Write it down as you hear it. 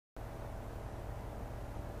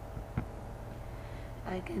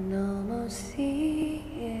I can almost see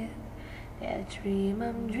it. That dream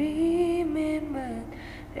I'm dreaming, but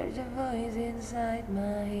there's a voice inside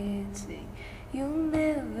my head saying you'll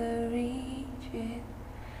never reach it.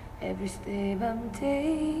 Every step I'm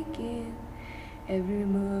taking, every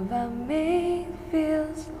move I make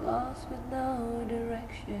feels lost with no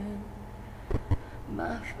direction.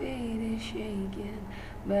 My feet is shaking,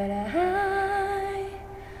 but I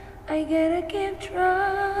gotta keep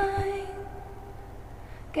trying.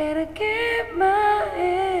 Gotta keep my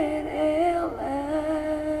head held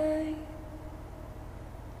high.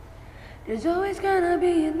 There's always gonna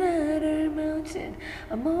be another mountain.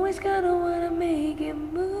 I'm always gonna wanna make it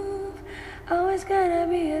move. Always gonna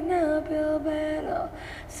be an uphill battle.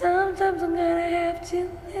 Sometimes I'm gonna have to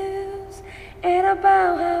lose. Ain't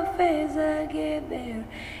about how fast I get there.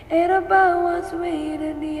 Ain't about what's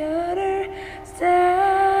waiting the other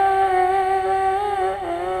side.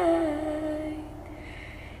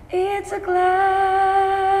 It's a climb.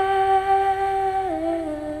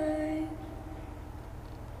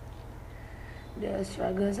 The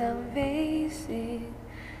struggles I'm facing,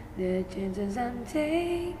 the chances I'm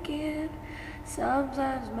taking,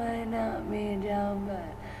 sometimes might knock me down,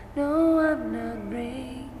 but no, I'm not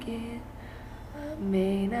breaking. I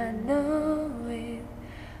may not know it,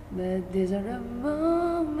 but these are the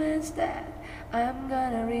moments that I'm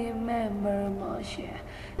gonna remember most. Yeah,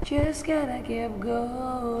 just gotta keep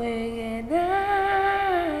going, and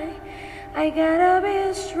I gotta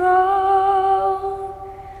be strong.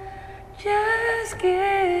 Just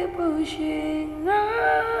keep pushing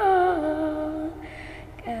on,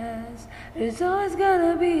 'cause there's always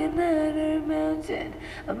gonna be another mountain.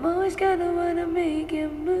 I'm always gonna wanna make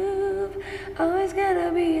it move. Always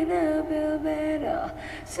gonna be an uphill battle.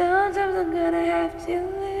 Sometimes I'm gonna have to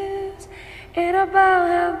lose. Ain't about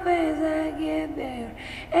how fast I get there.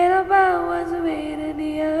 Ain't about what's waiting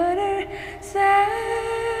the other side.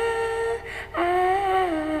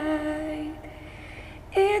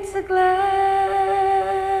 It's a climb.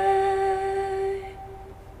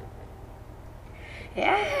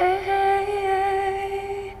 Yeah,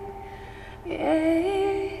 yeah.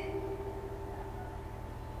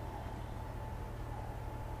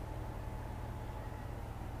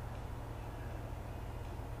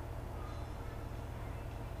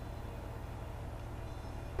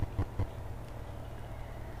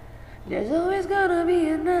 There's always gonna be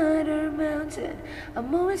another mountain.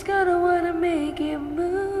 I'm always gonna wanna make it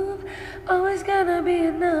move. Always gonna be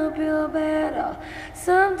an uphill battle.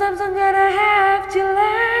 Sometimes I'm gonna have to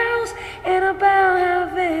lose. Ain't about how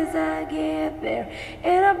fast I get there.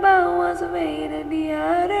 Ain't about what's waiting the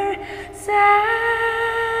other side.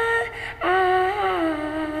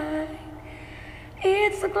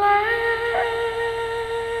 It's a climb.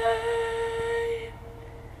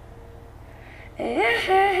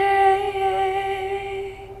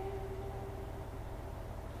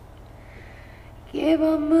 Keep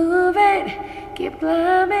on moving, keep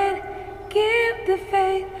climbing, keep the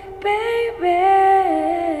faith, baby.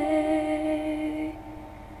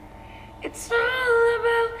 It's all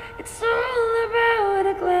about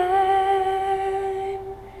a climb.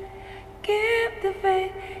 Keep the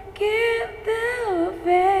faith, keep